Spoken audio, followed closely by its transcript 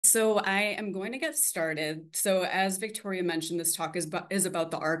So I am going to get started. So as Victoria mentioned, this talk is about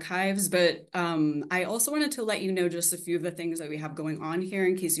the archives, but I also wanted to let you know just a few of the things that we have going on here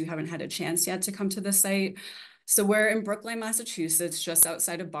in case you haven't had a chance yet to come to the site. So we're in Brookline, Massachusetts, just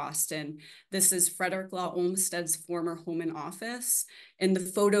outside of Boston. This is Frederick Law Olmsted's former home and office. In the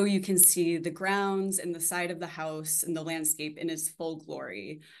photo, you can see the grounds and the side of the house and the landscape in its full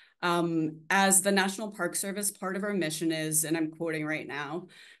glory. As the National Park Service, part of our mission is, and I'm quoting right now,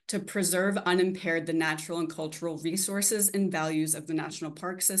 to preserve unimpaired the natural and cultural resources and values of the national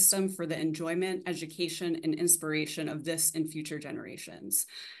park system for the enjoyment, education, and inspiration of this and future generations.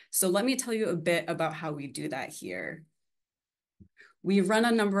 So let me tell you a bit about how we do that here. We run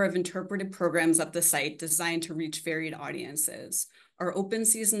a number of interpretive programs at the site designed to reach varied audiences. Our open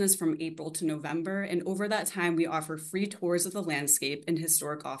season is from April to November, and over that time, we offer free tours of the landscape and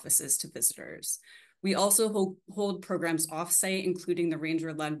historic offices to visitors. We also hold programs off-site, including the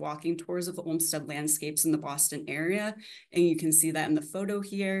ranger-led walking tours of the Olmsted landscapes in the Boston area, and you can see that in the photo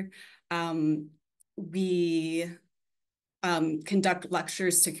here. We conduct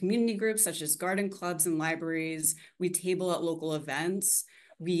lectures to community groups such as garden clubs and libraries. We table at local events.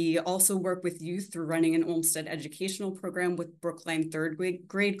 We also work with youth through running an Olmsted educational program with Brookline third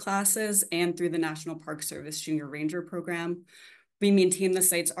grade classes and through the National Park Service Junior Ranger program. We maintain the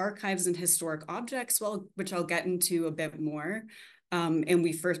site's archives and historic objects, which I'll get into a bit more. And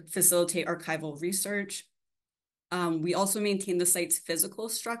we facilitate archival research. We also maintain the site's physical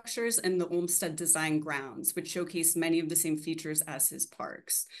structures and the Olmsted design grounds, which showcase many of the same features as his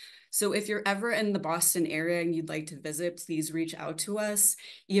parks. So if you're ever in the Boston area and you'd like to visit, please reach out to us.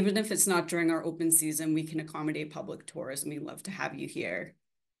 Even if it's not during our open season, we can accommodate public tours, and we'd love to have you here.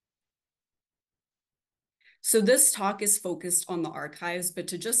 So this talk is focused on the archives, but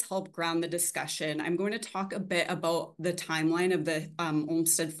to just help ground the discussion, I'm going to talk a bit about the timeline of the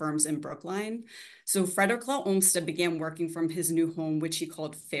Olmsted firms in Brookline. So Frederick Law Olmsted began working from his new home, which he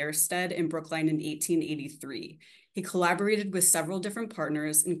called Fairstead in Brookline in 1883. He collaborated with several different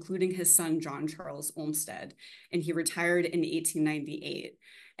partners, including his son, John Charles Olmsted, and he retired in 1898.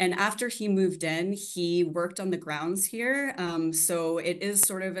 And after he moved in, he worked on the grounds here. So it is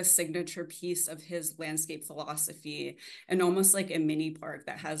sort of a signature piece of his landscape philosophy and almost like a mini park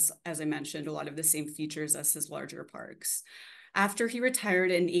that has, as I mentioned, a lot of the same features as his larger parks. After he retired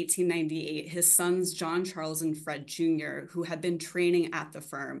in 1898, his sons, John Charles and Fred Jr., who had been training at the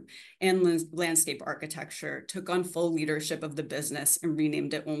firm in landscape architecture, took on full leadership of the business and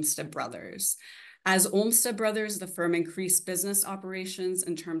renamed it Olmsted Brothers. As Olmsted Brothers, the firm increased business operations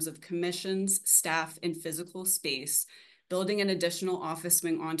in terms of commissions, staff, and physical space, building an additional office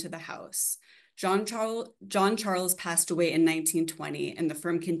wing onto the house. John Charles passed away in 1920, and the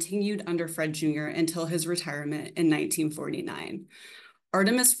firm continued under Fred Jr. until his retirement in 1949.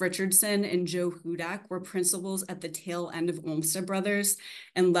 Artemus Richardson and Joe Hudak were principals at the tail end of Olmsted Brothers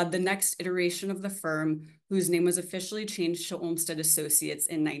and led the next iteration of the firm, whose name was officially changed to Olmsted Associates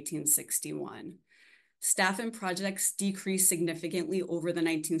in 1961. Staff and projects decreased significantly over the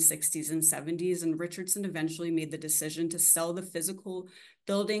 1960s and 70s, and Richardson eventually made the decision to sell the physical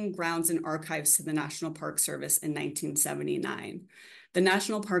building, grounds, and archives to the National Park Service in 1979. The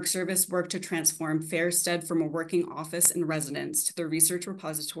National Park Service worked to transform Fairstead from a working office and residence to the research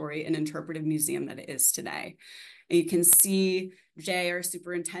repository and interpretive museum that it is today. And you can see Jay, our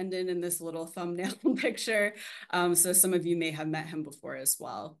superintendent, in this little thumbnail picture. So some of you may have met him before as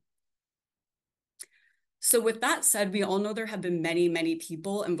well. So with that said, we all know there have been many, many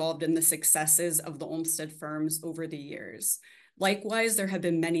people involved in the successes of the Olmsted firms over the years. Likewise, there have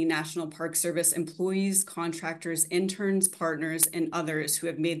been many National Park Service employees, contractors, interns, partners, and others who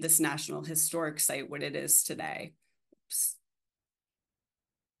have made this National Historic Site what it is today. Oops.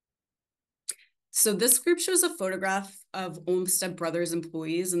 So this group shows a photograph of Olmsted Brothers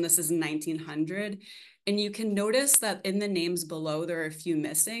employees, and this is in 1900. And you can notice that in the names below, there are a few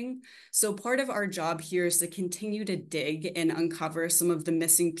missing. So part of our job here is to continue to dig and uncover some of the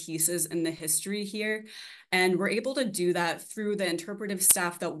missing pieces in the history here. And we're able to do that through the interpretive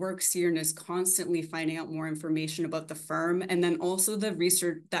staff that works here and is constantly finding out more information about the firm. And then also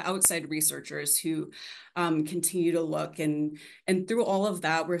the outside researchers who continue to look. And through all of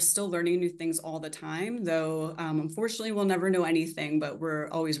that, we're still learning new things all the time, though unfortunately we'll never know anything, but we're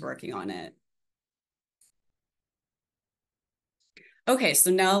always working on it. Okay, so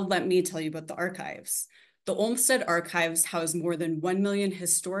now let me tell you about the archives. The Olmsted archives house more than 1 million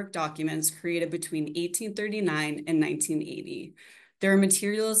historic documents created between 1839 and 1980. There are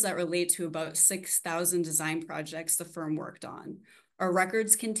materials that relate to about 6,000 design projects the firm worked on. Our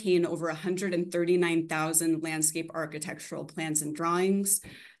records contain over 139,000 landscape architectural plans and drawings.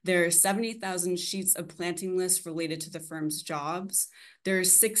 There are 70,000 sheets of planting lists related to the firm's jobs. There are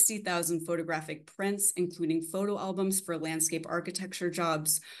 60,000 photographic prints, including photo albums for landscape architecture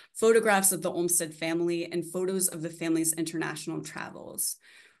jobs, photographs of the Olmsted family, and photos of the family's international travels.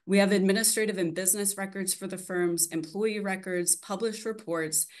 We have administrative and business records for the firms, employee records, published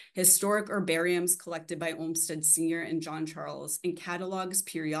reports, historic herbariums collected by Olmsted Sr. and John Charles, and catalogs,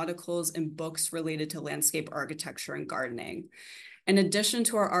 periodicals, and books related to landscape architecture and gardening. In addition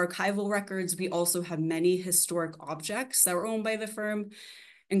to our archival records, we also have many historic objects that were owned by the firm,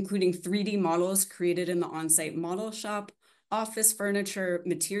 including 3D models created in the on-site model shop, office furniture,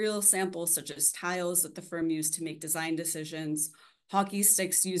 material samples such as tiles that the firm used to make design decisions, hockey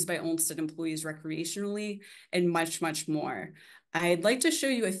sticks used by Olmsted employees recreationally, and much, much more. I'd like to show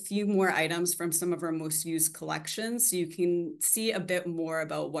you a few more items from some of our most used collections so you can see a bit more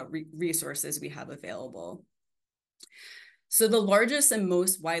about what resources we have available. So the largest and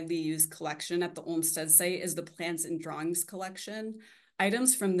most widely used collection at the Olmsted site is the Plans and Drawings collection.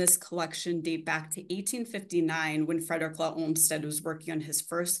 Items from this collection date back to 1859 when Frederick Olmsted was working on his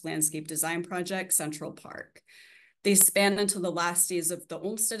first landscape design project, Central Park. They span until the last days of the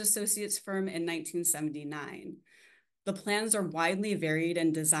Olmsted Associates firm in 1979. The plans are widely varied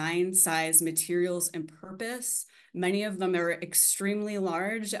in design, size, materials, and purpose. Many of them are extremely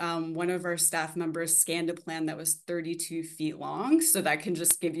large. One of our staff members scanned a plan that was 32 feet long, so that can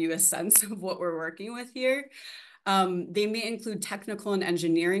just give you a sense of what we're working with here. They may include technical and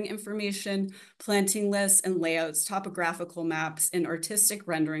engineering information, planting lists and layouts, topographical maps, and artistic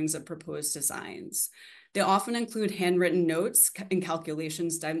renderings of proposed designs. They often include handwritten notes and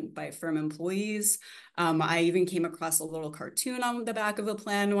calculations done by firm employees. I even came across a little cartoon on the back of a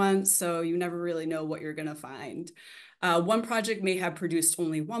plan once, so you never really know what you're gonna find. One project may have produced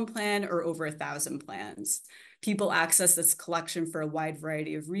only one plan or over 1,000 plans. People access this collection for a wide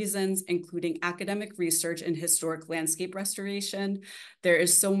variety of reasons, including academic research and historic landscape restoration. There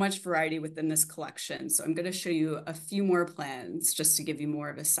is so much variety within this collection, so I'm gonna show you a few more plans just to give you more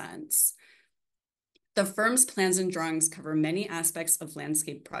of a sense. The firm's plans and drawings cover many aspects of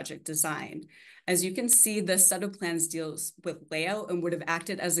landscape project design. As you can see, this set of plans deals with layout and would have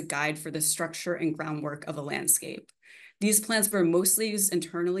acted as a guide for the structure and groundwork of a landscape. These plans were mostly used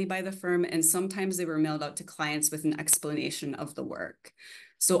internally by the firm, and sometimes they were mailed out to clients with an explanation of the work.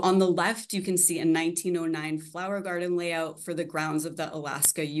 So on the left, you can see a 1909 flower garden layout for the grounds of the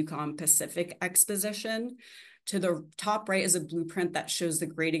Alaska Yukon Pacific Exposition. To the top right is a blueprint that shows the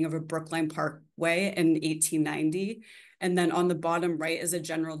grading of a Brookline Parkway in 1890. And then on the bottom right is a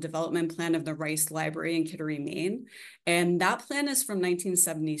general development plan of the Rice Library in Kittery, Maine. And that plan is from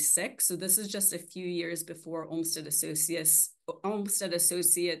 1976. So this is just a few years before Olmsted Associates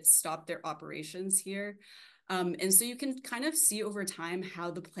stopped their operations here. And so you can kind of see over time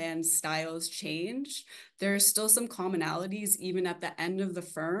how the plan styles change. There are still some commonalities even at the end of the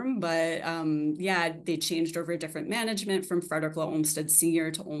firm, but yeah, they changed over different management from Frederick Olmsted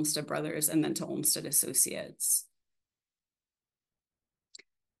Sr. to Olmsted Brothers and then to Olmsted Associates.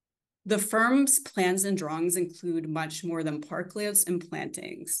 The firm's plans and drawings include much more than park layouts and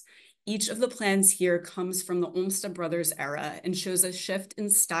plantings. Each of the plans here comes from the Olmsted Brothers era and shows a shift in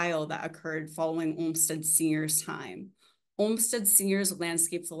style that occurred following Olmsted Sr.'s time. Olmsted Sr.'s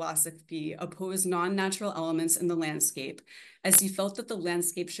landscape philosophy opposed non-natural elements in the landscape, as he felt that the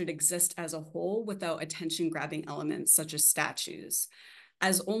landscape should exist as a whole without attention-grabbing elements such as statues.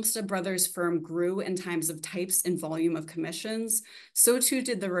 As Olmsted Brothers' firm grew in times of types and volume of commissions, so too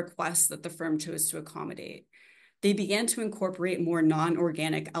did the requests that the firm chose to accommodate. They began to incorporate more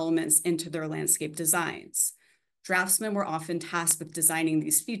non-organic elements into their landscape designs. Draftsmen were often tasked with designing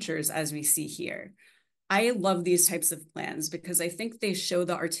these features, as we see here. I love these types of plans because I think they show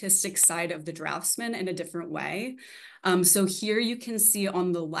the artistic side of the draftsman in a different way. So here you can see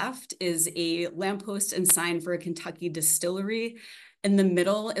on the left is a lamppost and sign for a Kentucky distillery. In the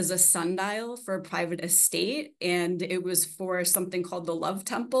middle is a sundial for a private estate, and it was for something called the Love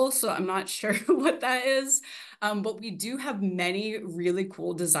Temple, so I'm not sure what that is. But we do have many really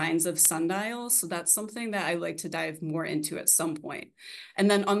cool designs of sundials, so that's something that I like to dive more into at some point.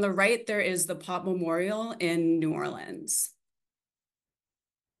 And then on the right, there is the Pop Memorial in New Orleans.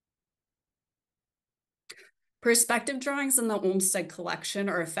 Perspective drawings in the Olmsted collection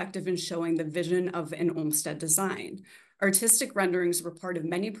are effective in showing the vision of an Olmsted design. Artistic renderings were part of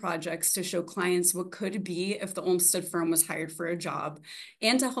many projects to show clients what could be if the Olmsted firm was hired for a job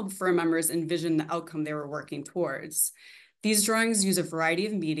and to help firm members envision the outcome they were working towards. These drawings use a variety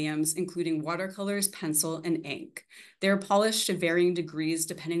of mediums, including watercolors, pencil, and ink. They are polished to varying degrees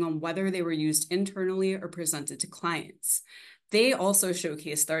depending on whether they were used internally or presented to clients. They also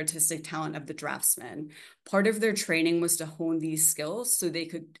showcased the artistic talent of the draftsman. Part of their training was to hone these skills so they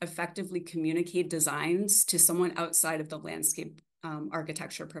could effectively communicate designs to someone outside of the landscape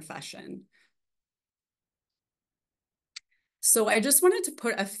architecture profession. So I just wanted to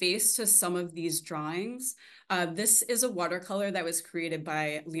put a face to some of these drawings. This is a watercolor that was created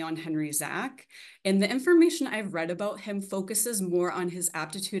by Leon Henry Zach. And the information I've read about him focuses more on his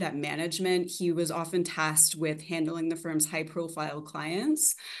aptitude at management. He was often tasked with handling the firm's high-profile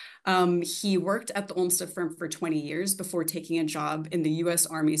clients. He worked at the Olmsted firm for 20 years before taking a job in the US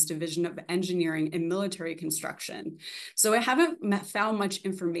Army's Division of Engineering and Military Construction. So I haven't found much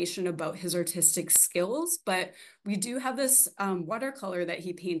information about his artistic skills, but we do have this watercolor that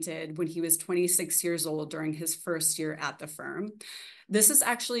he painted when he was 26 years old during his first year at the firm. This is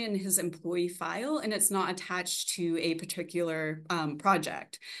actually in his employee file, and it's not attached to a particular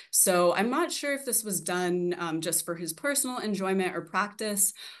project. So I'm not sure if this was done just for his personal enjoyment or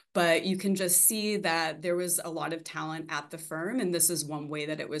practice, but you can just see that there was a lot of talent at the firm, and this is one way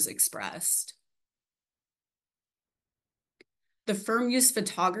that it was expressed. The firm used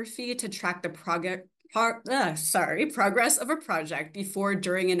photography to track the progress of a project before,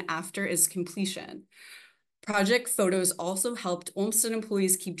 during, and after its completion. Project photos also helped Olmsted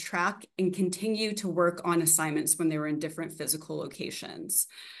employees keep track and continue to work on assignments when they were in different physical locations.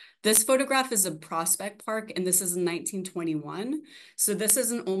 This photograph is of Prospect Park, and this is in 1921. So this is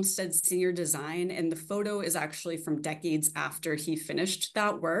an Olmsted senior design, and the photo is actually from decades after he finished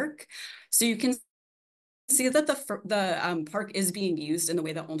that work. So you can see that the park is being used in the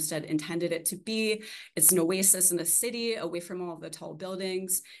way that Olmsted intended it to be. It's an oasis in the city, away from all of the tall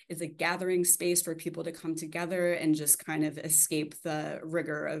buildings. It's a gathering space for people to come together and just kind of escape the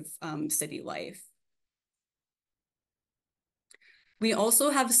rigor of city life. We also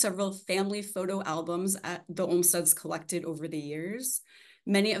have several family photo albums at the Olmsteds collected over the years.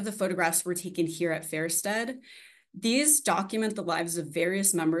 Many of the photographs were taken here at Fairstead. These document the lives of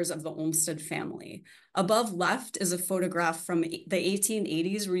various members of the Olmsted family. Above left is a photograph from the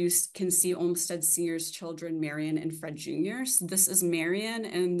 1880s where you can see Olmsted Senior's children, Marion and Fred Jr. So this is Marion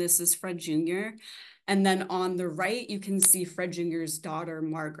and this is Fred Jr. And then on the right, you can see Fred Jr.'s daughter,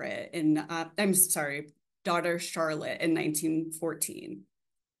 Margaret, and daughter Charlotte in 1914.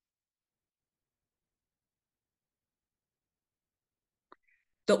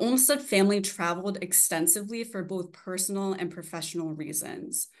 The Olmsted family traveled extensively for both personal and professional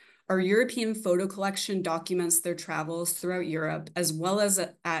reasons. Our European photo collection documents their travels throughout Europe, as well as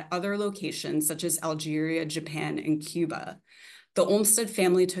at other locations such as Algeria, Japan, and Cuba. The Olmsted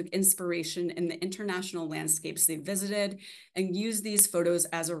family took inspiration in the international landscapes they visited and used these photos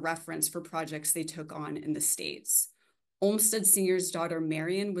as a reference for projects they took on in the States. Olmsted Senior's daughter,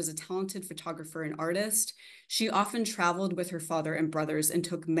 Marion, was a talented photographer and artist. She often traveled with her father and brothers and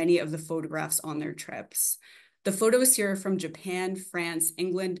took many of the photographs on their trips. The photos here are from Japan, France,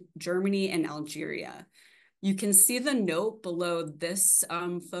 England, Germany, and Algeria. You can see the note below this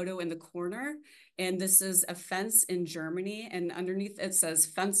photo in the corner, and this is a fence in Germany, and underneath it says,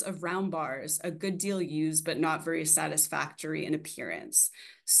 "Fence of round bars, a good deal used, but not very satisfactory in appearance."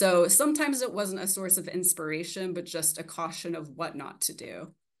 So sometimes it wasn't a source of inspiration, but just a caution of what not to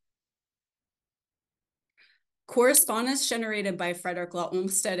do. Correspondence generated by Frederick Law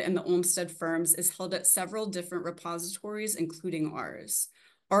Olmsted and the Olmsted firms is held at several different repositories, including ours.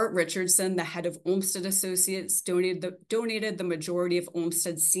 Art Richardson, the head of Olmsted Associates, donated the majority of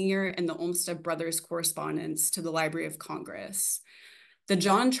Olmsted Senior and the Olmsted Brothers correspondence to the Library of Congress. The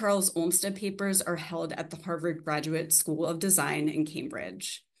John Charles Olmsted papers are held at the Harvard Graduate School of Design in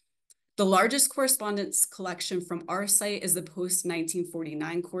Cambridge. The largest correspondence collection from our site is the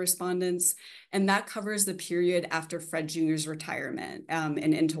post-1949 correspondence, and that covers the period after Fred Jr.'s retirement and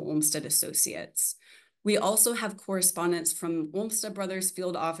into Olmsted Associates. We also have correspondence from Olmsted Brothers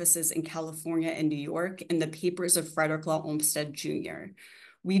field offices in California and New York and the papers of Frederick Law Olmsted Jr.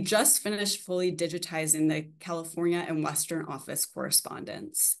 We just finished fully digitizing the California and Western office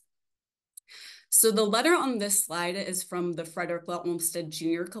correspondence. So the letter on this slide is from the Frederick Law Olmsted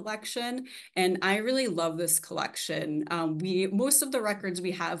Jr. collection, and I really love this collection. Most of the records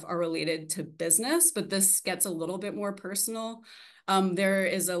we have are related to business, but this gets a little bit more personal. There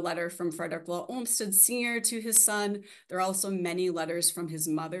is a letter from Frederick Law Olmsted Sr. to his son. There are also many letters from his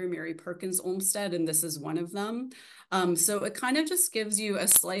mother, Mary Perkins Olmsted, and this is one of them. So it kind of just gives you a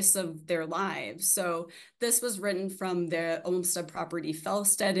slice of their lives. So this was written from the Olmsted property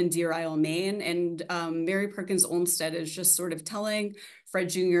Felsted in Deer Isle, Maine, and Mary Perkins Olmsted is just sort of telling Fred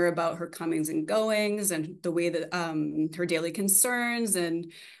Jr. about her comings and goings and the way that her daily concerns,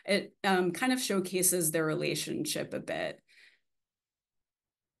 and it kind of showcases their relationship a bit.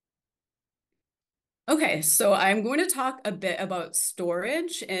 Okay, so I'm going to talk a bit about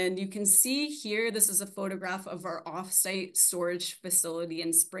storage, and you can see here, this is a photograph of our offsite storage facility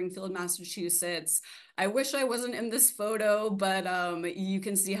in Springfield, Massachusetts. I wish I wasn't in this photo, but you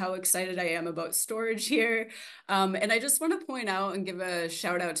can see how excited I am about storage here. And I just want to point out and give a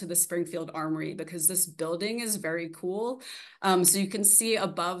shout out to the Springfield Armory because this building is very cool. So you can see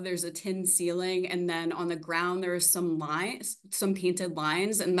above there's a tin ceiling, and then on the ground there are some lines, some painted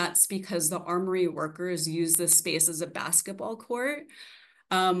lines, and that's because the armory workers use this space as a basketball court.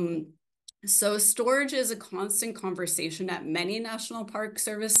 Um, so storage is a constant conversation at many National Park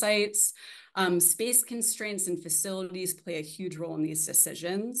Service sites. Space constraints and facilities play a huge role in these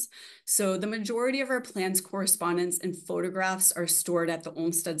decisions. So the majority of our plans, correspondence, and photographs are stored at the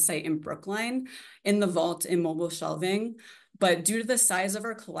Olmsted site in Brookline in the vault in mobile shelving. But due to the size of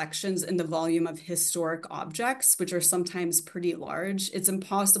our collections and the volume of historic objects, which are sometimes pretty large, it's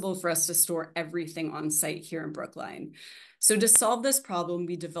impossible for us to store everything on site here in Brookline. So to solve this problem,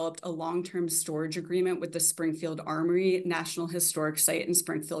 we developed a long-term storage agreement with the Springfield Armory National Historic Site in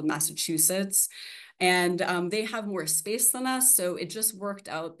Springfield, Massachusetts. And they have more space than us, so it just worked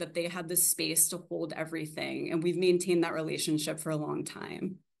out that they had the space to hold everything. And we've maintained that relationship for a long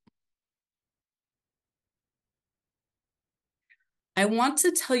time. I want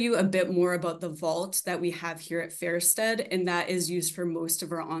to tell you a bit more about the vault that we have here at Fairsted, and that is used for most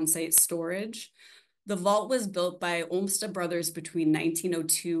of our on-site storage. The vault was built by Olmsted brothers between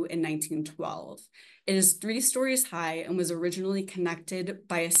 1902 and 1912. It is 3 stories high and was originally connected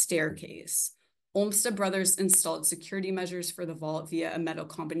by a staircase. Olmsted brothers installed security measures for the vault via a metal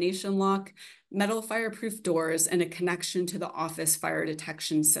combination lock, metal fireproof doors, and a connection to the office fire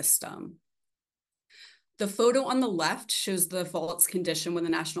detection system. The photo on the left shows the vault's condition when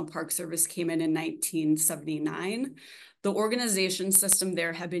the National Park Service came in 1979. The organization system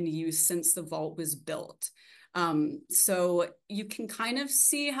there had been used since the vault was built. So you can kind of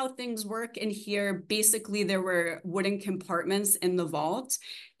see how things work in here. Basically, there were wooden compartments in the vault,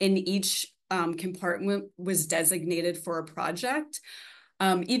 and each compartment was designated for a project.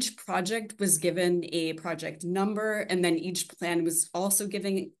 Each project was given a project number, and then each plan was also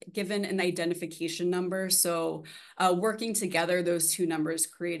given an identification number. So working together, those two numbers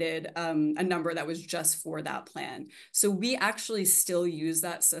created a number that was just for that plan. So we actually still use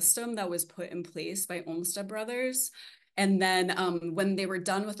that system that was put in place by Olmsted Brothers. And then when they were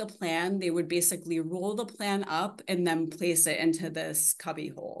done with the plan, they would basically roll the plan up and then place it into this cubby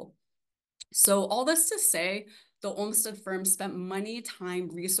hole. So all this to say, the Olmsted firm spent money, time,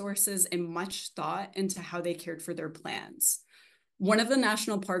 resources, and much thought into how they cared for their plans. One of the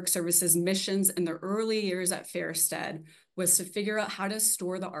National Park Service's missions in the early years at Fairsted was to figure out how to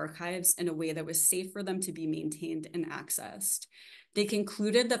store the archives in a way that was safe for them to be maintained and accessed. They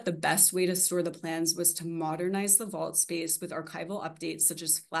concluded that the best way to store the plans was to modernize the vault space with archival updates such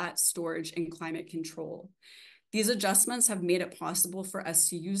as flat storage and climate control. These adjustments have made it possible for us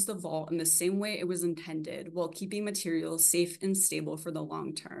to use the vault in the same way it was intended while keeping materials safe and stable for the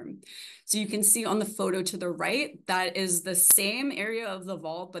long term. So you can see on the photo to the right, that is the same area of the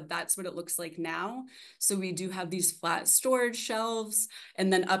vault, but that's what it looks like now. So we do have these flat storage shelves.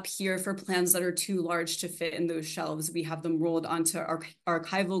 And then up here for plans that are too large to fit in those shelves, we have them rolled onto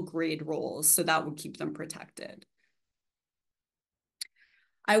archival grade rolls. So that will keep them protected.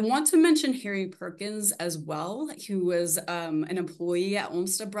 I want to mention Harry Perkins as well, who was an employee at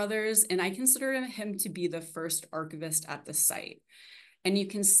Olmsted Brothers, and I consider him to be the first archivist at the site. And you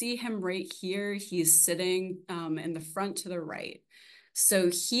can see him right here. He's sitting in the front to the right. So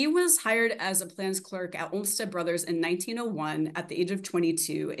he was hired as a plans clerk at Olmsted Brothers in 1901 at the age of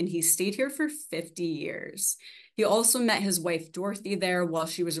 22, and he stayed here for 50 years. He also met his wife, Dorothy, there while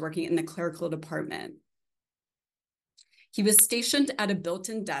she was working in the clerical department. He was stationed at a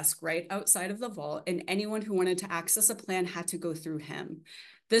built-in desk right outside of the vault, and anyone who wanted to access a plan had to go through him.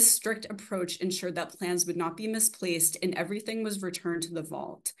 This strict approach ensured that plans would not be misplaced and everything was returned to the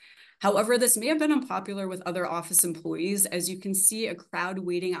vault. However, this may have been unpopular with other office employees, as you can see a crowd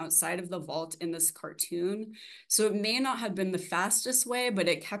waiting outside of the vault in this cartoon. So it may not have been the fastest way, but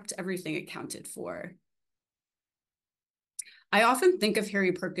it kept everything accounted for. I often think of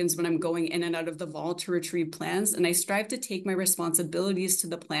Harry Perkins when I'm going in and out of the vault to retrieve plans, and I strive to take my responsibilities to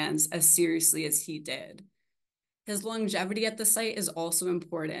the plans as seriously as he did. His longevity at the site is also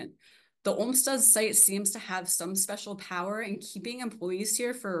important. The Olmsted site seems to have some special power in keeping employees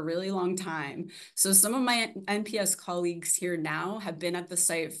here for a really long time. So some of my NPS colleagues here now have been at the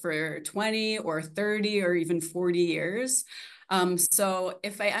site for 20 or 30 or even 40 years. So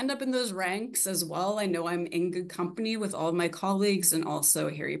if I end up in those ranks as well, I know I'm in good company with all of my colleagues and also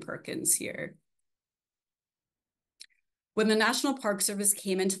Harry Perkins here. When the National Park Service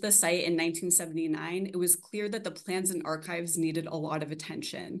came into the site in 1979, it was clear that the plans and archives needed a lot of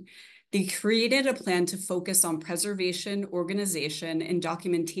attention. They created a plan to focus on preservation, organization, and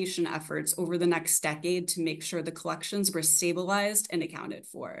documentation efforts over the next decade to make sure the collections were stabilized and accounted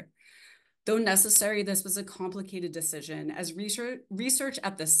for. Though necessary, this was a complicated decision, as research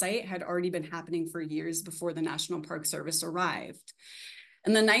at the site had already been happening for years before the National Park Service arrived.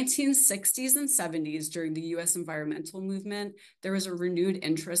 In the 1960s and 70s, during the US environmental movement, there was a renewed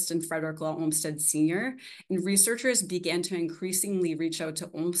interest in Frederick Law Olmsted Sr., and researchers began to increasingly reach out to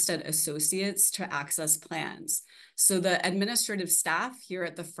Olmsted associates to access plans. So the administrative staff here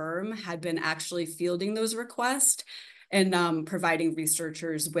at the firm had been actually fielding those requests and providing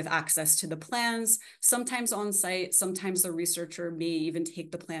researchers with access to the plans, sometimes on site, sometimes the researcher may even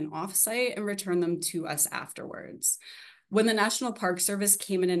take the plan off site and return them to us afterwards. When the National Park Service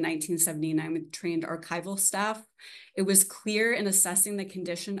came in 1979 with trained archival staff, it was clear in assessing the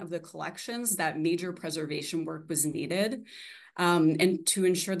condition of the collections that major preservation work was needed, and to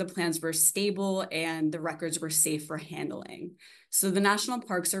ensure the plans were stable and the records were safe for handling. So the National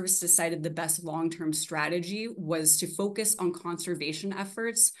Park Service decided the best long-term strategy was to focus on conservation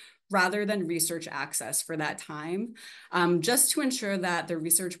efforts rather than research access for that time, just to ensure that the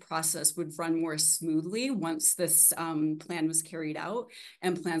research process would run more smoothly once this plan was carried out,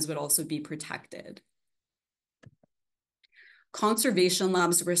 and plans would also be protected. Conservation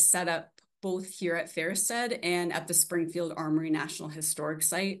labs were set up both here at Fairsted and at the Springfield Armory National Historic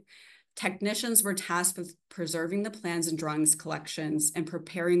Site. Technicians were tasked with preserving the plans and drawings collections and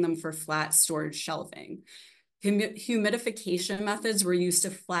preparing them for flat storage shelving. Humidification methods were used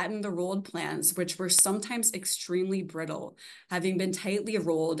to flatten the rolled plans, which were sometimes extremely brittle, having been tightly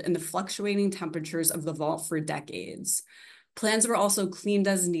rolled in the fluctuating temperatures of the vault for decades. Plans were also cleaned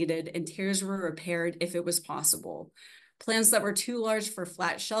as needed, and tears were repaired if it was possible. Plans that were too large for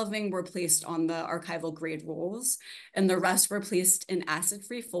flat shelving were placed on the archival grade rolls, and the rest were placed in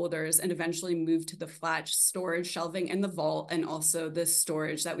acid-free folders and eventually moved to the flat storage shelving in the vault, and also the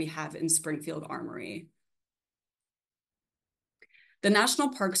storage that we have in Springfield Armory. The National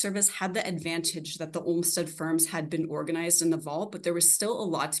Park Service had the advantage that the Olmsted firms had been organized in the vault, but there was still a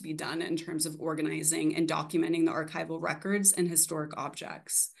lot to be done in terms of organizing and documenting the archival records and historic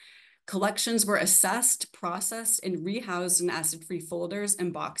objects. Collections were assessed, processed, and rehoused in acid-free folders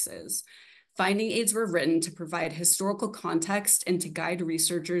and boxes. Finding aids were written to provide historical context and to guide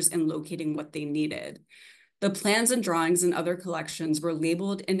researchers in locating what they needed. The plans and drawings and other collections were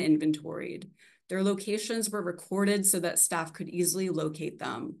labeled and inventoried. Their locations were recorded so that staff could easily locate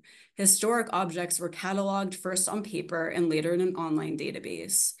them. Historic objects were cataloged first on paper and later in an online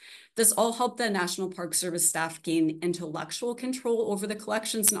database. This all helped the National Park Service staff gain intellectual control over the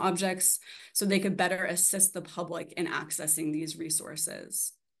collections and objects so they could better assist the public in accessing these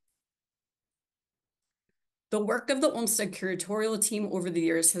resources. The work of the Olmsted curatorial team over the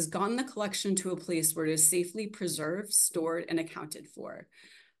years has gotten the collection to a place where it is safely preserved, stored, and accounted for.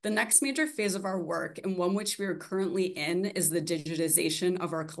 The next major phase of our work, and one which we are currently in, is the digitization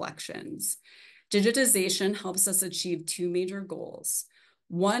of our collections. Digitization helps us achieve two major goals.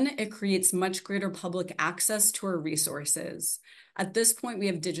 One, it creates much greater public access to our resources. At this point, we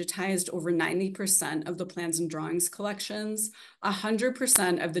have digitized over 90% of the plans and drawings collections,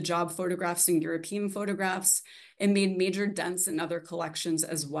 100% of the job photographs and European photographs, and made major dents in other collections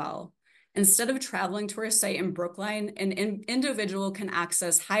as well. Instead of traveling to our site in Brookline, an individual can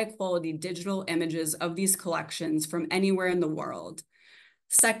access high-quality digital images of these collections from anywhere in the world.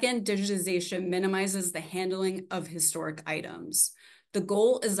 Second, digitization minimizes the handling of historic items. The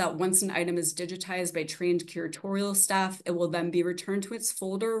goal is that once an item is digitized by trained curatorial staff, it will then be returned to its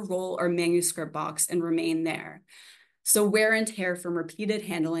folder, roll, or manuscript box and remain there. So wear and tear from repeated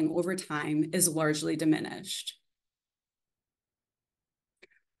handling over time is largely diminished.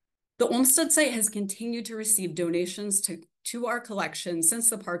 The Olmsted site has continued to receive donations to our collection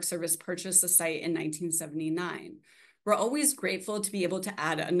since the Park Service purchased the site in 1979. We're always grateful to be able to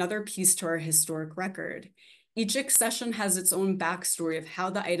add another piece to our historic record. Each accession has its own backstory of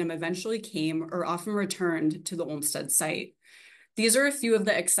how the item eventually came or often returned to the Olmsted site. These are a few of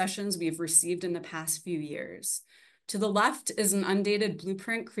the accessions we've received in the past few years. To the left is an undated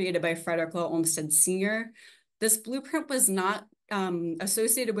blueprint created by Frederick Law Olmsted Sr. This blueprint was not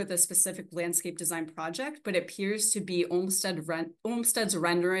associated with a specific landscape design project, but appears to be Olmsted's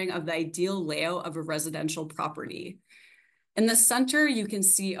rendering of the ideal layout of a residential property. In the center, you can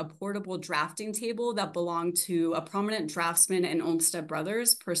see a portable drafting table that belonged to a prominent draftsman in Olmsted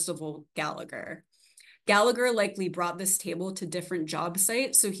Brothers, Percival Gallagher. Gallagher likely brought this table to different job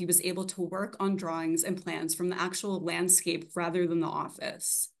sites, so he was able to work on drawings and plans from the actual landscape rather than the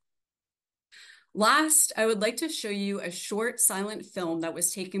office. Last, I would like to show you a short silent film that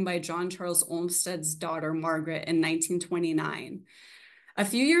was taken by John Charles Olmsted's daughter, Margaret, in 1929. A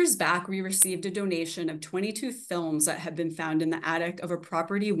few years back, we received a donation of 22 films that had been found in the attic of a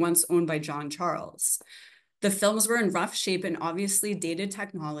property once owned by John Charles. The films were in rough shape and obviously dated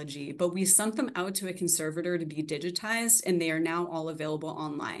technology, but we sent them out to a conservator to be digitized, and they are now all available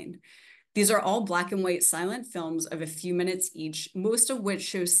online. These are all black and white silent films of a few minutes each, most of which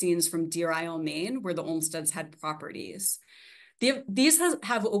show scenes from Deer Isle, Maine, where the Olmsteds had properties. These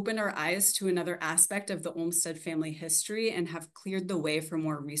have opened our eyes to another aspect of the Olmsted family history and have cleared the way for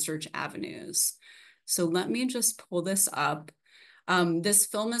more research avenues. So let me just pull this up. This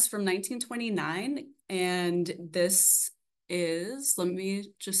film is from 1929, and this is, let me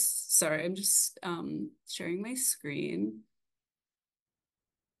just, sorry, I'm just sharing my screen.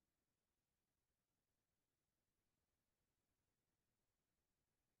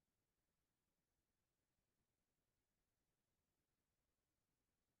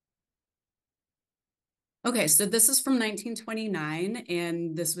 Okay, so this is from 1929,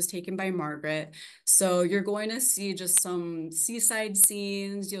 and this was taken by Margaret. So you're going to see just some seaside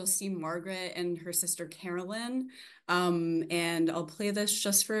scenes. You'll see Margaret and her sister Carolyn. And I'll play this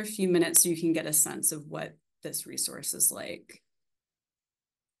just for a few minutes so you can get a sense of what this resource is like.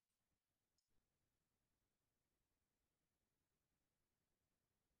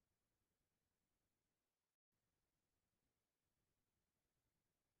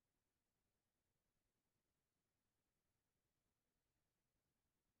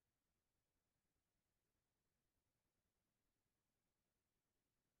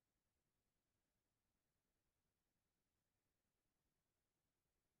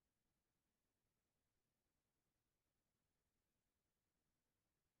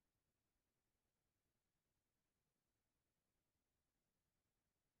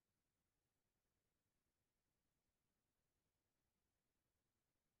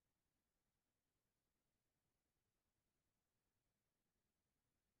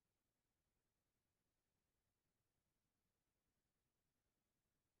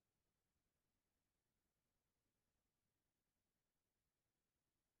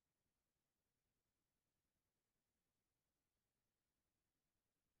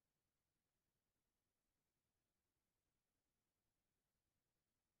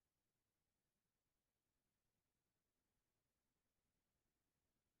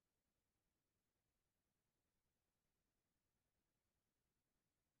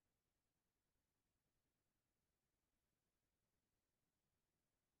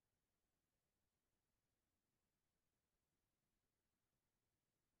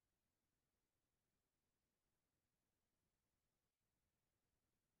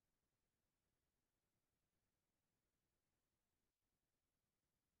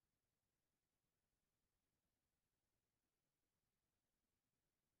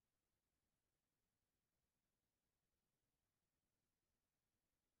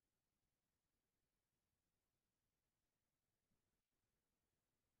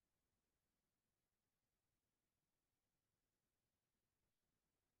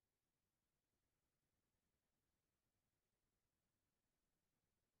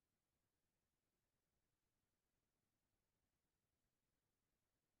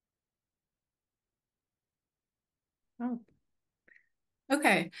 Oh.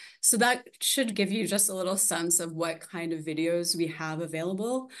 Okay, so that should give you just a little sense of what kind of videos we have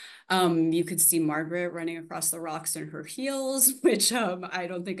available. You could see Margaret running across the rocks in her heels, which I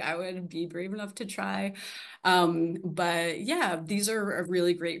don't think I would be brave enough to try. But yeah, these are a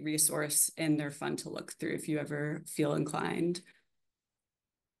really great resource and they're fun to look through if you ever feel inclined.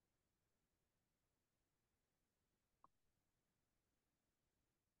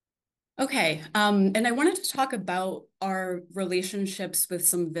 Okay, and I wanted to talk about our relationships with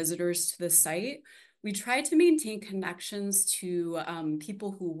some visitors to the site. We try to maintain connections to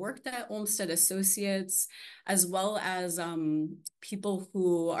people who worked at Olmsted Associates, as well as people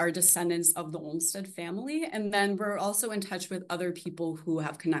who are descendants of the Olmsted family. And then we're also in touch with other people who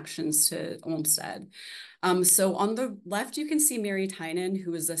have connections to Olmsted. So on the left, you can see Mary Tynan,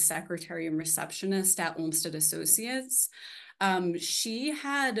 who is a secretary and receptionist at Olmsted Associates. She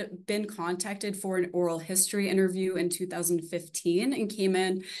had been contacted for an oral history interview in 2015 and came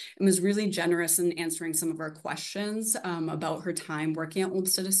in and was really generous in answering some of our questions about her time working at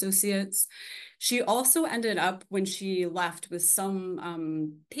Olmsted Associates. She also ended up, when she left, with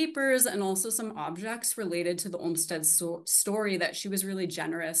some papers and also some objects related to the Olmsted story that she was really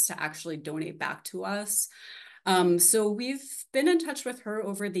generous to actually donate back to us. So we've been in touch with her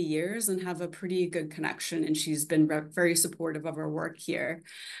over the years and have a pretty good connection, and she's been very supportive of our work here.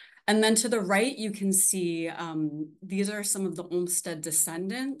 And then to the right, you can see these are some of the Olmsted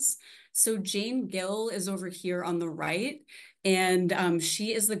descendants. So Jane Gill is over here on the right, and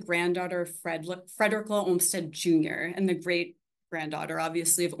she is the granddaughter of Frederick Olmsted Jr. and the great granddaughter,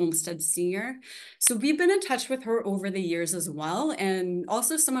 obviously, of Olmsted Sr. So we've been in touch with her over the years as well, and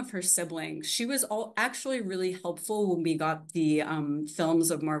also some of her siblings. She was actually really helpful when we got the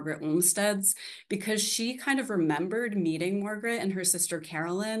films of Margaret Olmsted's, because she kind of remembered meeting Margaret and her sister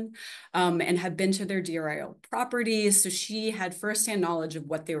Carolyn, and had been to their DRIO properties. So she had firsthand knowledge of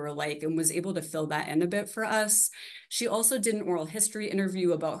what they were like and was able to fill that in a bit for us. She also did an oral history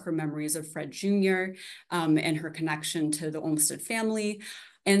interview about her memories of Fred Jr. And her connection to the Olmsted family.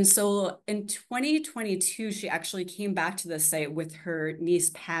 And so in 2022, she actually came back to the site with her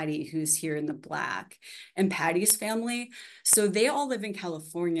niece, Patty, who's here in the black, and Patty's family. So they all live in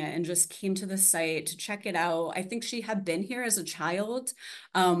California and just came to the site to check it out. I think she had been here as a child,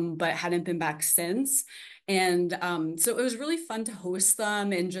 but hadn't been back since. And so it was really fun to host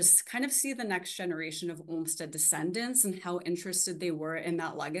them and just kind of see the next generation of Olmsted descendants and how interested they were in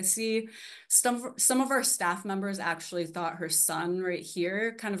that legacy. Some of our staff members actually thought her son right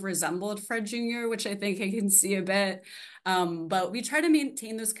here kind of resembled Fred Jr., which I think I can see a bit. But we try to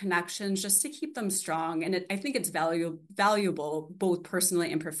maintain those connections just to keep them strong. And I think it's valuable, both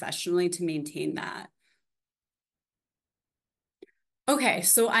personally and professionally, to maintain that. Okay,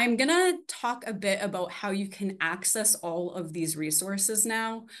 so I'm gonna talk a bit about how you can access all of these resources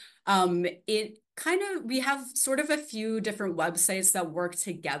now. We have sort of a few different websites that work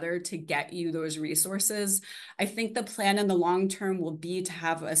together to get you those resources. I think the plan in the long term will be to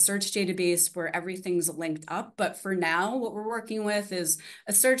have a search database where everything's linked up. But for now, what we're working with is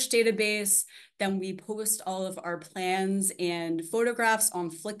a search database. Then we post all of our plans and photographs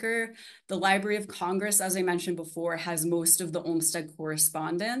on Flickr. The Library of Congress, as I mentioned before, has most of the Olmsted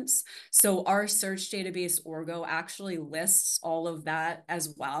correspondence. So our search database, Orgo, actually lists all of that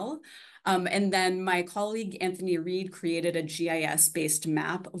as well. And then my colleague, Anthony Reed, created a GIS-based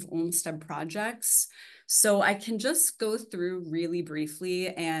map of Olmsted projects. So I can just go through really briefly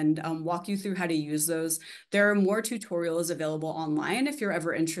and walk you through how to use those. There are more tutorials available online if you're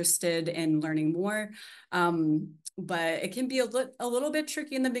ever interested in learning more. But it can be a little bit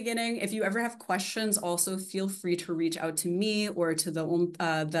tricky in the beginning. If you ever have questions, also feel free to reach out to me or to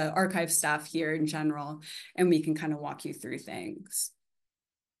the archive staff here in general, and we can kind of walk you through things.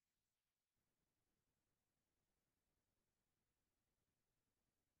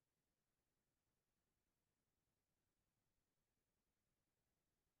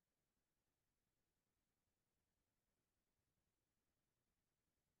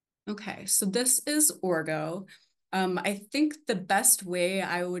 Okay, so this is Orgo. I think the best way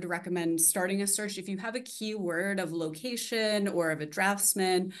I would recommend starting a search, if you have a keyword of location or of a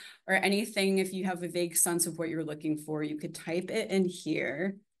draftsman or anything, if you have a vague sense of what you're looking for, you could type it in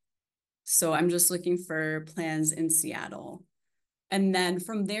here. So I'm just looking for plans in Seattle. And then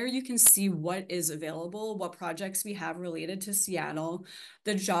from there, you can see what is available, what projects we have related to Seattle.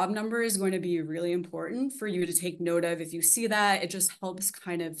 The job number is going to be really important for you to take note of. If you see that, it just helps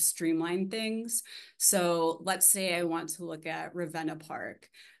kind of streamline things. So let's say I want to look at Ravenna Park.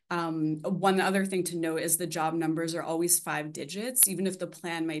 One other thing to note is the job numbers are always 5 digits, even if the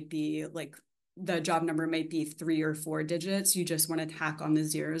plan might be like the job number might be 3 or 4 digits. You just want to tack on the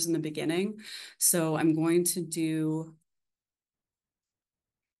zeros in the beginning. So I'm going to do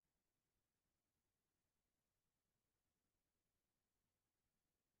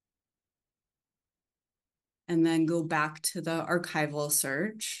and then go back to the archival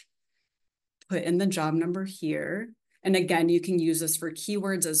search, put in the job number here. And again, you can use this for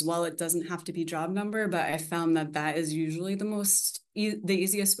keywords as well. It doesn't have to be job number, but I found that that is usually the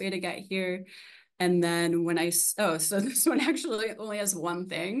easiest way to get here. And then so this one actually only has one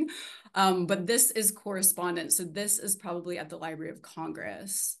thing, but this is correspondence. So this is probably at the Library of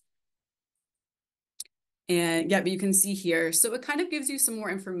Congress. And yeah, but you can see here. So it kind of gives you some more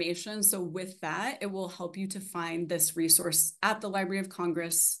information. So with that, it will help you to find this resource at the Library of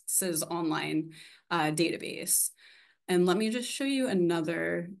Congress's online database. And let me just show you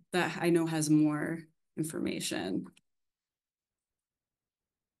another that I know has more information.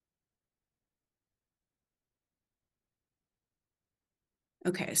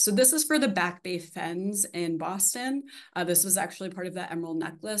 Okay, so this is for the Back Bay Fens in Boston. This was actually part of that Emerald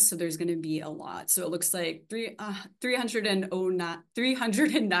Necklace, so there's going to be a lot. So it looks like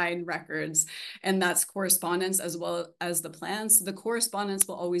 309 records, and that's correspondence as well as the plans. So the correspondence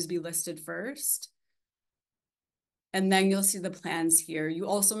will always be listed first. And then you'll see the plans here. You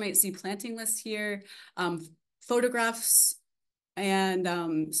also might see planting lists here, photographs.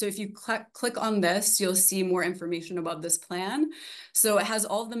 And so if you click on this, you'll see more information about this plan. So it has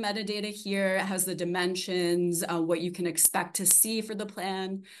all the metadata here. It has the dimensions, what you can expect to see for the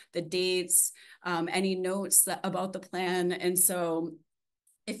plan, the dates, any notes about the plan. And so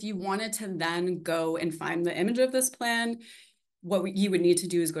if you wanted to then go and find the image of this plan, what you would need to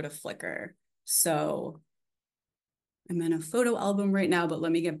do is go to Flickr. So I'm in a photo album right now, but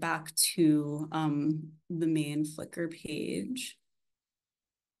let me get back to the main Flickr page.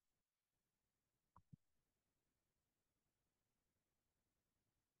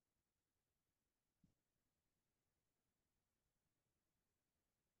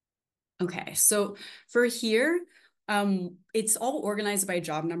 Okay, so for here, it's all organized by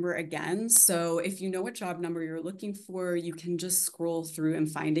job number again. So if you know what job number you're looking for, you can just scroll through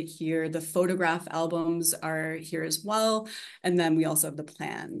and find it here. The photograph albums are here as well. And then we also have the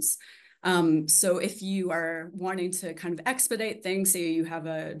plans. So if you are wanting to kind of expedite things, say you have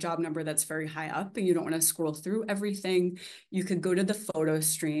a job number that's very high up and you don't want to scroll through everything, you could go to the photo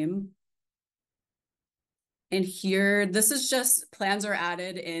stream. And here, this is just plans are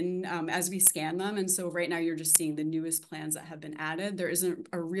added in as we scan them. And so right now you're just seeing the newest plans that have been added. There isn't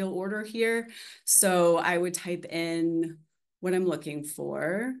a real order here. So I would type in what I'm looking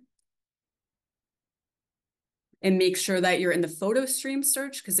for and make sure that you're in the photo stream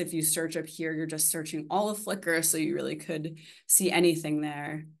search, because if you search up here, you're just searching all of Flickr. So you really could see anything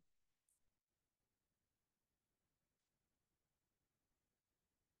there.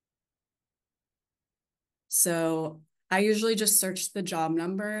 So I usually just search the job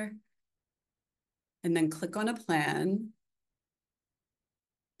number and then click on a plan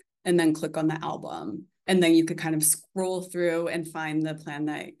and then click on the album. And then you could kind of scroll through and find the plan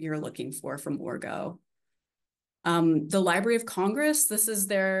that you're looking for from Orgo. The Library of Congress, this is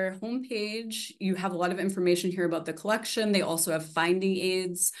their homepage. You have a lot of information here about the collection. They also have finding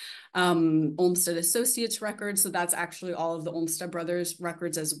aids, Olmsted Associates records. So that's actually all of the Olmsted Brothers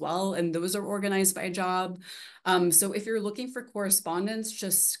records as well. And those are organized by job. So if you're looking for correspondence,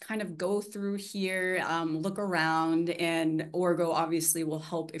 just kind of go through here, look around, and Orgo obviously will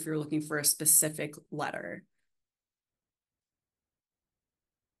help if you're looking for a specific letter.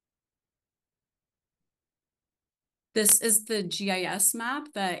 This is the GIS map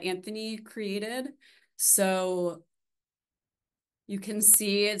that Anthony created. So you can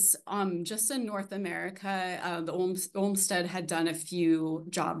see it's just in North America. The Olmsted had done a few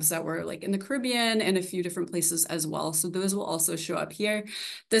jobs that were like in the Caribbean and a few different places as well. So those will also show up here.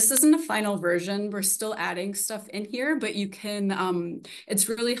 This isn't a final version. We're still adding stuff in here, but you can, it's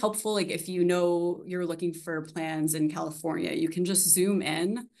really helpful. Like if you know you're looking for plans in California, you can just zoom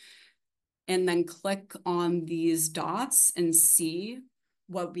in and then click on these dots and see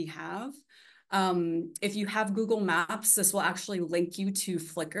what we have. If you have Google Maps, this will actually link you to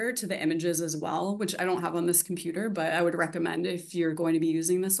Flickr, to the images as well, which I don't have on this computer, but I would recommend if you're going to be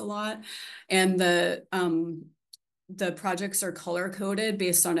using this a lot. And the projects are color coded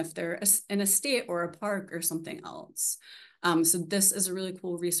based on if they're in a state or a park or something else. So this is a really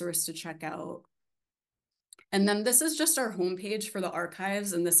cool resource to check out. And then this is just our homepage for the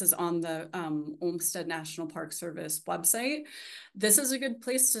archives, and this is on the Olmsted National Park Service website. This is a good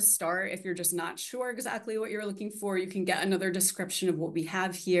place to start if you're just not sure exactly what you're looking for. You can get another description of what we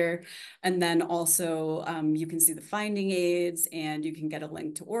have here. And then also you can see the finding aids and you can get a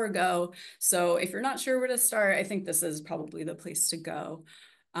link to Orgo. So if you're not sure where to start, I think this is probably the place to go.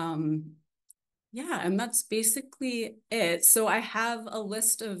 Yeah, and that's basically it. So I have a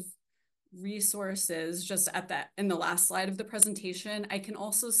list of resources just at that in the last slide of the presentation. I can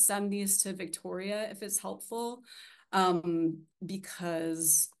also send these to Victoria if it's helpful,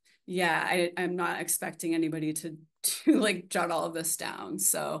 because yeah, I'm not expecting anybody to like jot all of this down.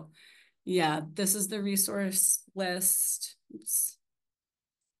 So yeah, this is the resource list. Oops.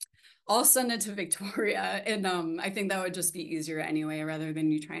 I'll send it to Victoria, and I think that would just be easier anyway, rather than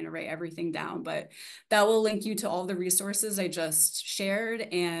you trying to write everything down. But that will link you to all the resources I just shared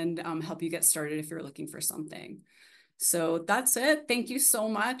and help you get started if you're looking for something. So that's it. Thank you so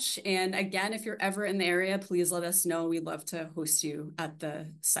much. And again, if you're ever in the area, please let us know. We'd love to host you at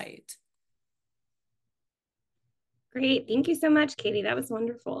the site. Great. Thank you so much, Katie. That was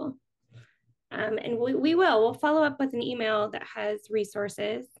wonderful. And we'll follow up with an email that has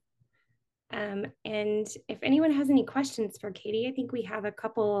resources. And if anyone has any questions for Katie, I think we have a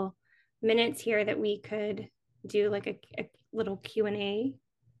couple minutes here that we could do like a little Q&A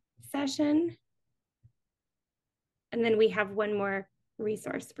session. And then we have one more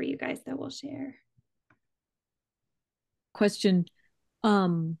resource for you guys that we'll share. Question.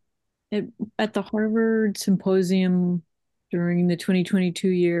 Um, at, at the Harvard Symposium during the 2022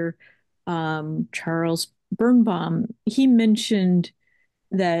 year, Charles Birnbaum, he mentioned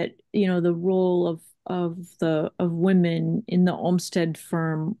that, the role of women in the Olmsted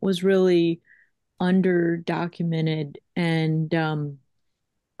firm was really underdocumented. And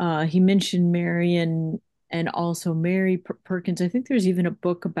he mentioned Marion and also Mary Perkins. I think there's even a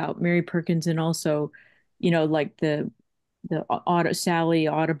book about Mary Perkins and also, like the Sally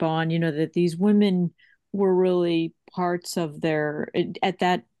Audubon, that these women were really parts of their, at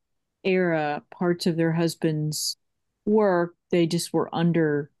that era, parts of their husbands' work. They just were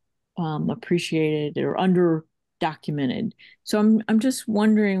under appreciated or under documented. So I'm just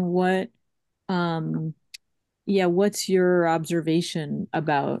wondering um what's your observation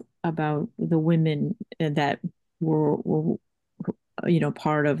about the women that were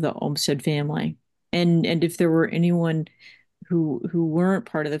part of the Olmsted family, and if there were anyone who weren't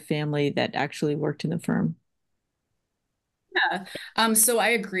part of the family that actually worked in the firm. Yeah. So I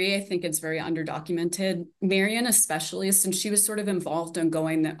agree. I think it's very underdocumented. Marion, especially since she was sort of involved in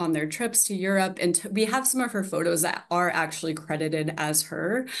going on their trips to Europe, and we have some of her photos that are actually credited as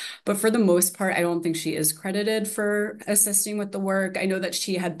her. But for the most part, I don't think she is credited for assisting with the work. I know that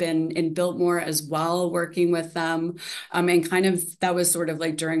she had been in Biltmore as well, working with them. And kind of that was sort of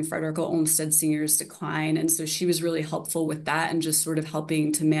like during Frederick Olmsted Sr.'s decline. And so she was really helpful with that and just sort of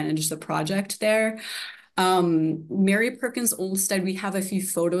helping to manage the project there. Mary Perkins Olmsted, we have a few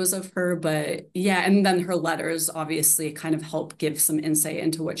photos of her, but yeah, and then her letters obviously kind of help give some insight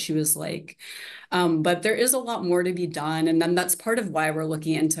into what she was like. But there is a lot more to be done. And then that's part of why we're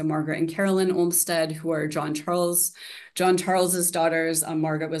looking into Margaret and Carolyn Olmsted, who are John Charles's daughters.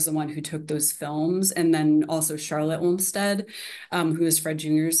 Margaret was the one who took those films, and then also Charlotte Olmsted, who is Fred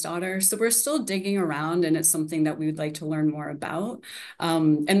Jr.'s daughter. So we're still digging around, and it's something that we would like to learn more about.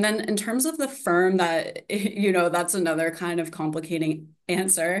 And then in terms of the firm that, that's another kind of complicating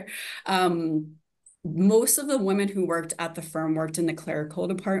answer. Most of the women who worked at the firm worked in the clerical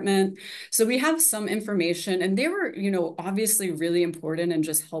department. So we have some information, and they were, obviously really important in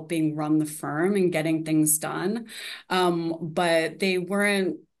just helping run the firm and getting things done. But they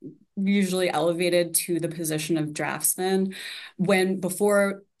weren't usually elevated to the position of draftsman. When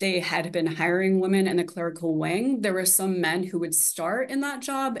before they had been hiring women in the clerical wing, there were some men who would start in that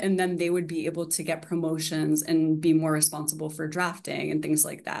job and then they would be able to get promotions and be more responsible for drafting and things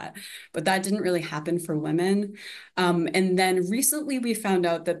like that. But that didn't really happen for women. And then recently we found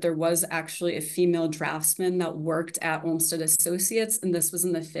out that there was actually a female draftsman that worked at Olmsted Associates, and this was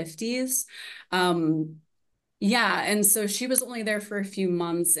in the 50s. Yeah, and so she was only there for a few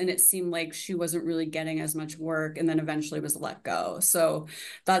months, and it seemed like she wasn't really getting as much work, and then eventually was let go. So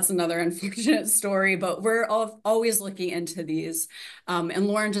that's another unfortunate story, but we're always looking into these. And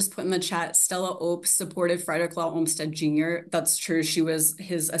Lauren just put in the chat, Stella Opes supported Frederick Law Olmsted Jr. That's true. She was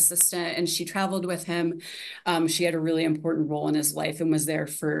his assistant, and she traveled with him. She had a really important role in his life and was there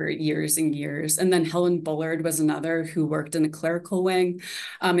for years and years. And then Helen Bullard was another who worked in the clerical wing.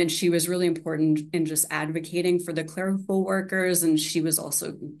 And she was really important in just advocating for the clerical workers. And she was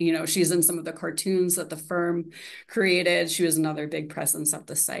also, she's in some of the cartoons that the firm created. She was another big presence at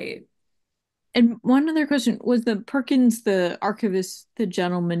the site. And one other question, was the Perkins, the archivist, the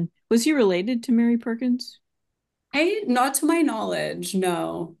gentleman, was he related to Mary Perkins? Not to my knowledge,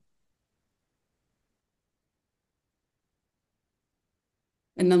 no.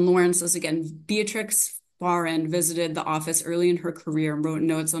 And then Lauren says again, Beatrix Warren visited the office early in her career and wrote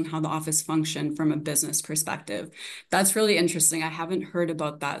notes on how the office functioned from a business perspective. That's really interesting. I haven't heard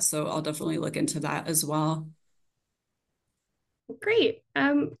about that, so I'll definitely look into that as well. Great.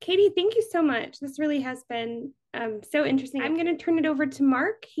 Katie, thank you so much. This really has been so interesting. I'm going to turn it over to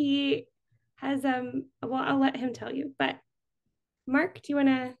Mark. He has, well, I'll let him tell you, but Mark, do you want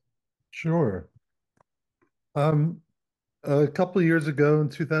to? Sure. Um, a couple of years ago in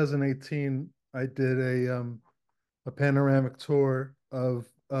 2018, I did a panoramic tour of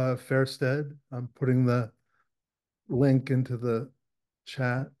Fairstead. I'm putting the link into the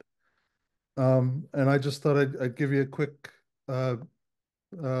chat. And I just thought I'd give you a quick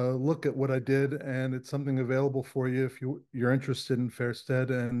look at what I did, and it's something available for you if you're interested in Fairstead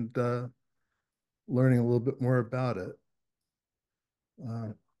and learning a little bit more about it. Uh,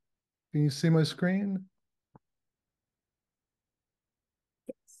 Can you see my screen?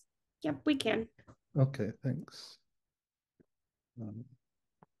 Yes. Yep, we can. Okay, thanks.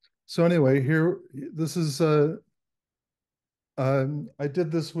 So anyway, here, this is I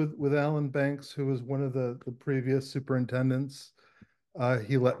did this with Alan Banks, who was one of the previous superintendents.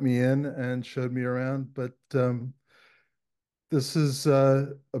 He let me in and showed me around, but this is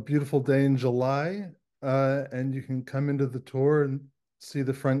a beautiful day in July, and you can come into the tour and see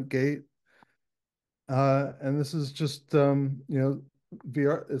the front gate. And this is just,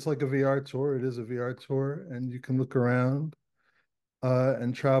 VR, it's like a VR tour. It is a VR tour, and you can look around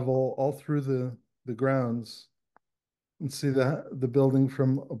and travel all through the grounds and see the building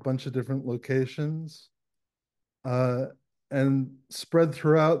from a bunch of different locations. Uh, and spread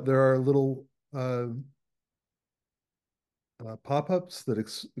throughout, there are little pop-ups that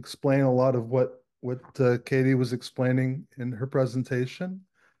explain a lot of what Katie was explaining in her presentation.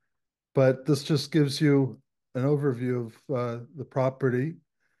 But this just gives you an overview of the property,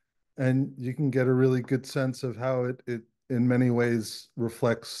 and you can get a really good sense of how it in many ways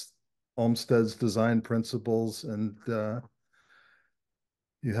reflects Olmsted's design principles. And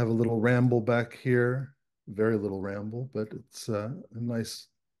you have a little ramble back here, very little ramble, but it's a nice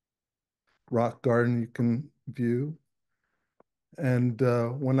rock garden you can view. And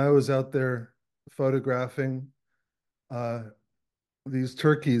when I was out there photographing, uh, these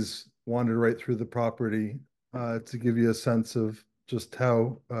turkeys wandered right through the property to give you a sense of just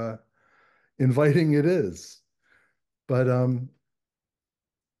how inviting it is. But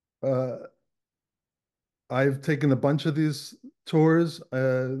uh, I've taken a bunch of these tours.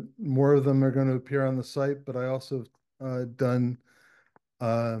 More of them are going to appear on the site, but I also done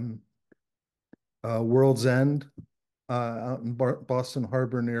um, World's End out in Boston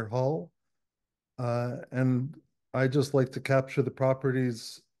Harbor near Hull. And I just like to capture the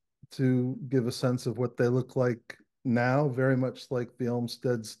properties to give a sense of what they look like now, very much like the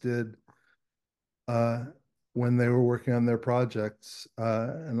Olmsteds did uh, when they were working on their projects.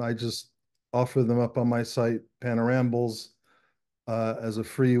 And I just offer them up on my site, Panorambles, as a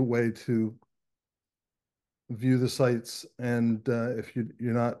free way to view the sites. And if you're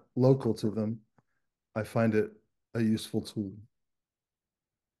not local to them, I find it a useful tool.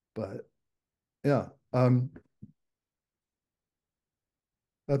 But yeah,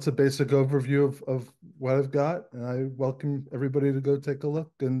 that's a basic overview of what I've got. And I welcome everybody to go take a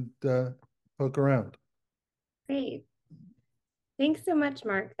look and poke around. Great. Thanks so much,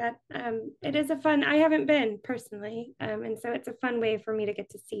 Mark. That it is a fun, I haven't been personally, and so it's a fun way for me to get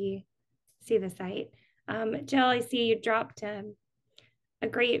to see the site. Jill, I see you dropped a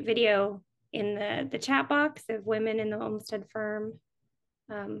great video in the chat box of women in the Olmsted firm.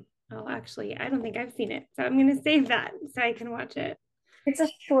 Oh, actually, I don't think I've seen it, so I'm going to save that so I can watch it. It's a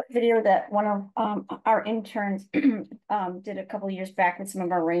short video that one of our interns did a couple of years back with some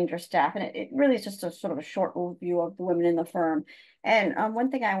of our ranger staff, and it really is just a sort of a short overview of the women in the firm. And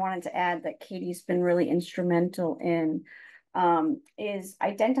one thing I wanted to add that Katie's been really instrumental in is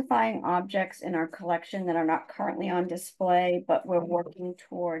identifying objects in our collection that are not currently on display, but we're working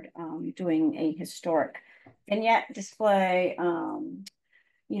toward doing a historic vignette display.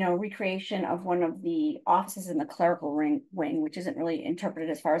 Recreation of one of the offices in the clerical wing, which isn't really interpreted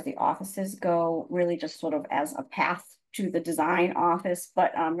as far as the offices go, really just sort of as a path to the design office,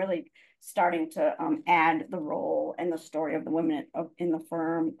 but really starting to add the role and the story of the women in the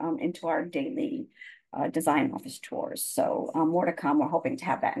firm into our daily design office tours. So more to come. We're hoping to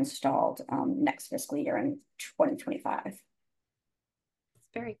have that installed next fiscal year in 2025. It's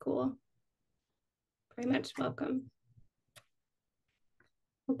very cool. Very much welcome.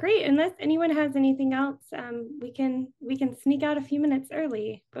 Well, great. Unless anyone has anything else, we can sneak out a few minutes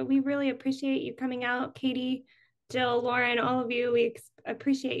early, but we really appreciate you coming out. Katie, Jill, Lauren, all of you, we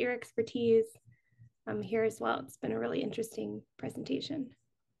appreciate your expertise here as well. It's been a really interesting presentation.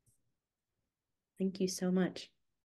 Thank you so much.